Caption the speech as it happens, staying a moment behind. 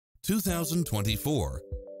2024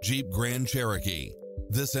 Jeep Grand Cherokee.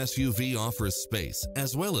 This SUV offers space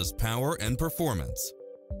as well as power and performance.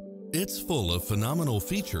 It's full of phenomenal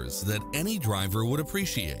features that any driver would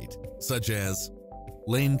appreciate, such as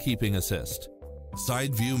lane keeping assist,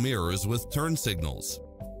 side view mirrors with turn signals,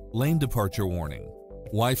 lane departure warning,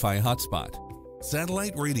 Wi-Fi hotspot,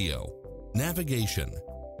 satellite radio, navigation,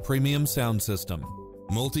 premium sound system,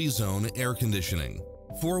 multi-zone air conditioning,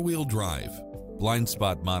 four-wheel drive, blind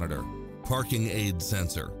spot monitor, parking aid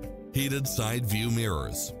sensor, heated side view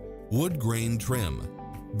mirrors, wood grain trim,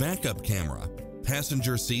 backup camera,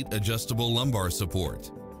 passenger seat adjustable lumbar support.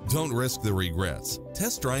 Don't risk the regrets.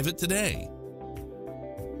 Test drive it today.